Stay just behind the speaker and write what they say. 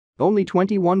Only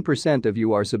 21% of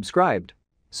you are subscribed.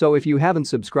 So if you haven't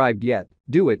subscribed yet,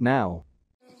 do it now.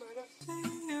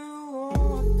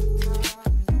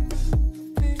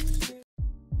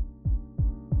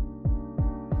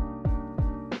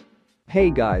 Hey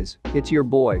guys, it's your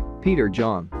boy, Peter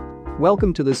John.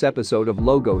 Welcome to this episode of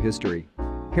Logo History.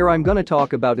 Here I'm gonna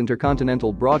talk about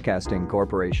Intercontinental Broadcasting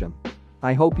Corporation.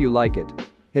 I hope you like it.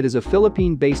 It is a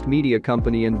Philippine-based media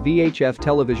company and VHF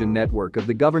television network of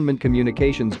the Government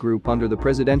Communications Group under the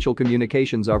Presidential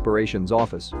Communications Operations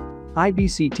Office.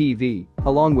 IBC-TV,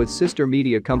 along with sister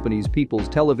media companies People's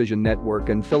Television Network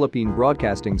and Philippine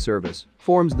Broadcasting Service,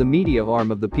 forms the media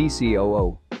arm of the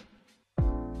PCOO.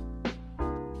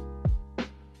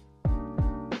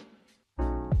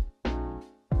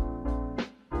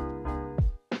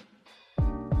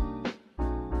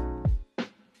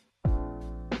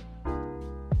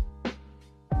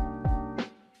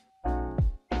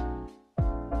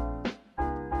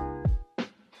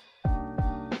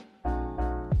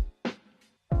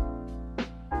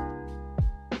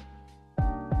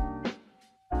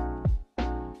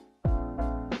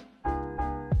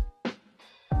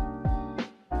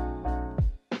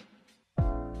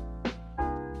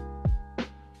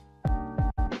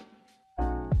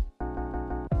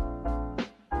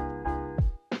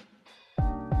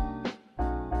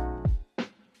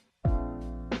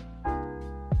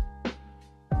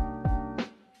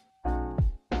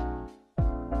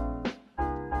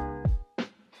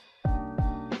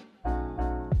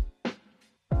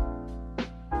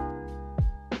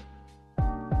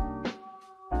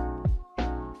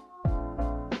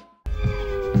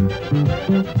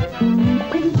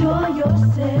 Enjoy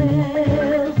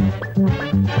yourself.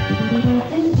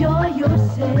 Enjoy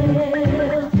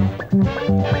yourself.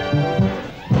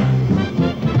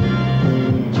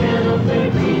 Channel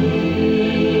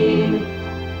 13.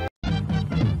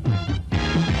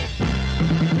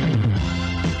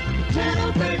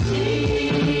 Channel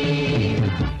 13.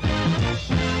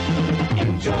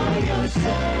 Enjoy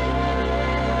yourself.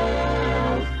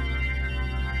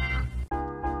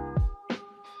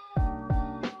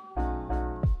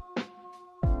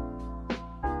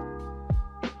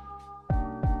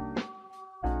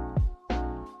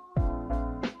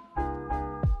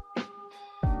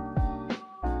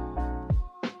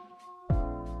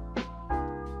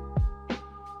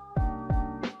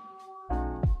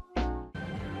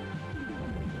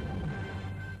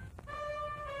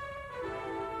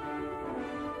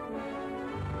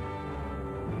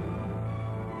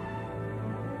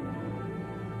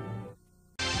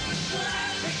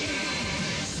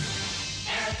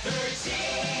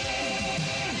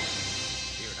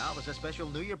 Here now is a special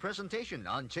New Year presentation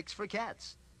on Chicks for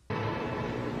Cats.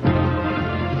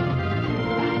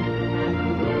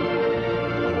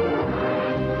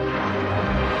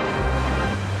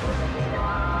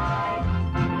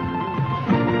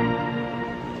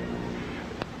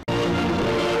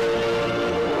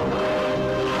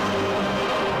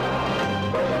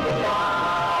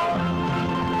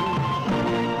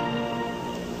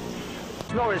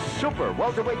 Norris Super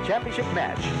Welterweight Championship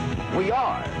match. We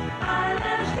are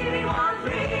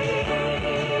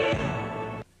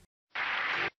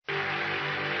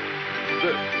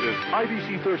This is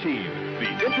IBC 13,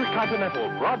 the Intercontinental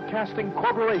Broadcasting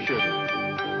Corporation.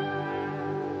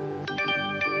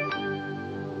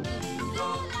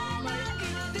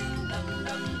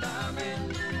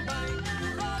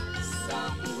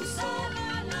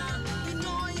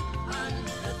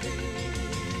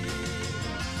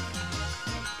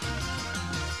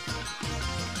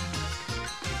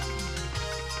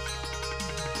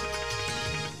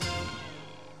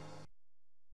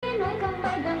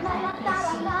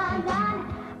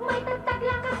 May tatag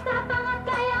lakas tapang at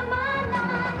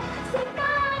kayamanan.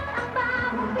 Sikat ang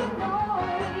bagong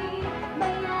Pinoy.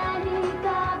 Bayani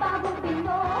ka bagong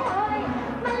Pinoy.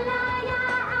 Malaya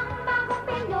ang bagong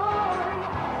Pinoy.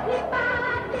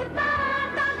 Lipat, lipat,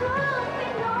 bagong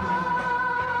Pinoy.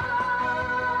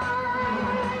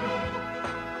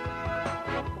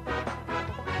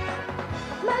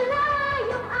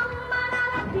 Malayo ang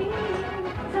mararating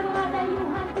sa mga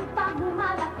dayuhan at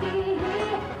pagmalaki.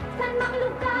 Sa mga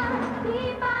lugar,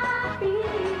 di ba?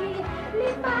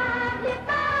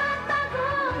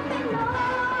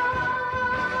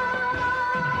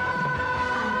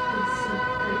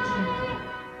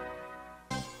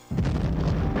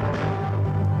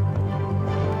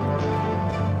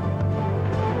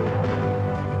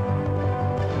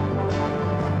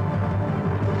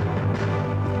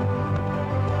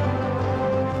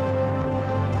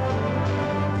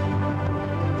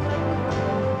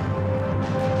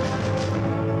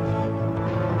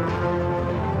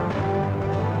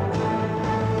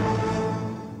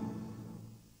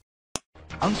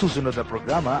 Ang susunod na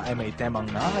programa ay may temang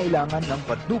nangangailangan ng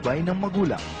patnubay ng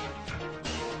magulang.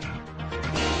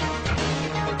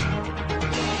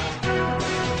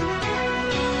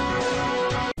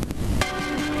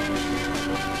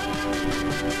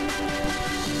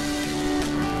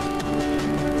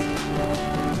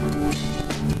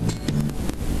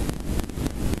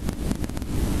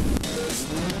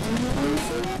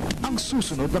 Ang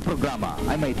susunod na programa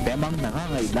ay may temang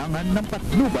nangangailangan ng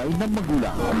patnubay ng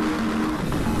magulang.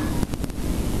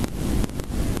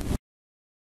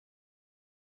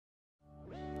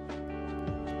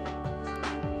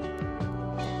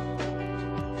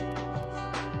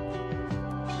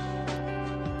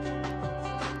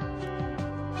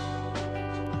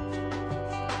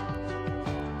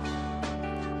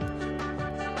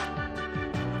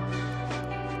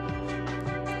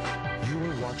 You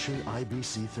are watching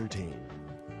IBC 13,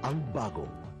 ang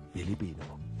bagong Pilipino.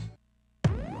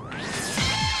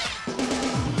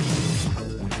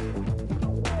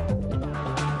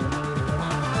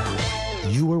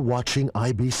 You are watching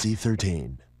IBC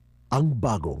 13, ang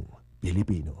bagong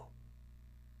Pilipino.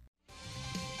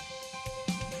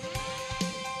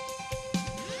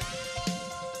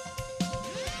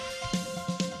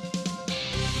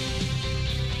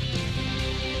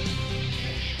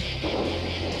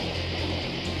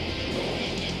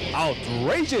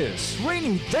 Outrageous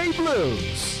Rainy Day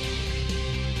Blues.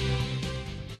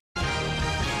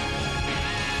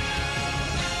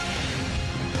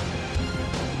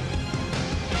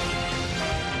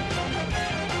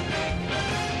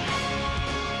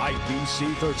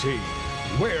 IBC 13,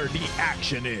 where the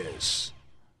action is.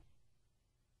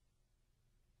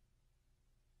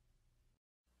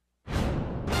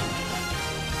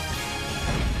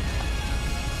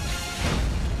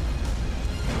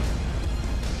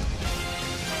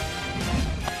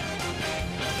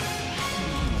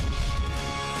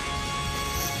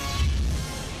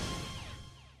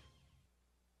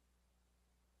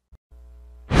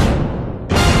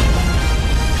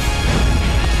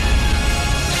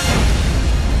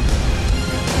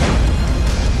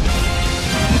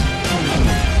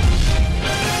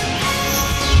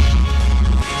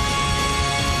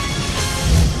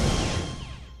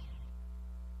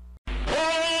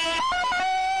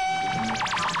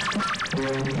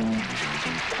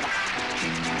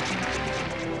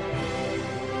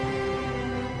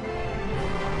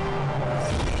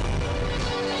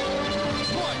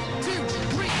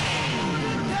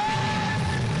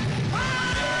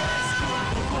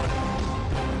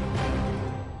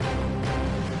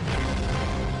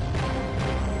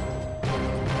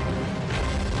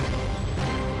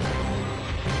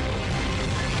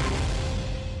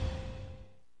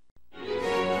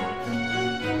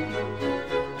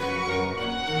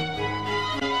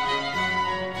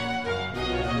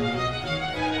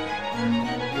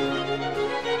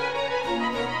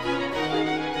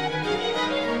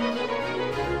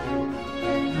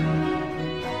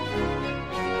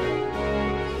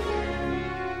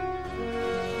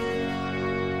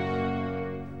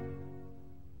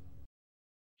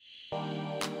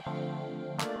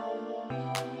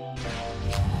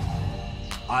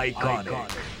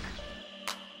 Iconic.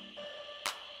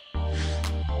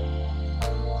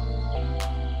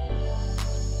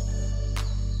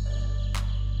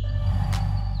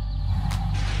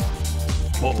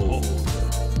 Bold.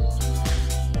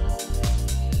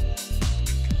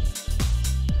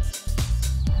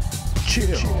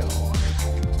 Chill.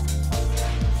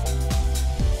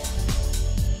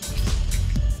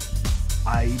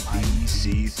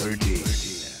 IBC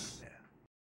 13.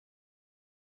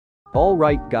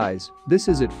 Alright guys, this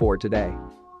is it for today.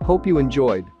 Hope you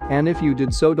enjoyed, and if you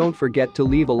did so don't forget to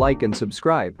leave a like and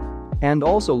subscribe. And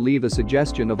also leave a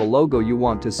suggestion of a logo you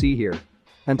want to see here.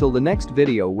 Until the next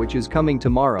video which is coming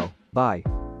tomorrow, bye.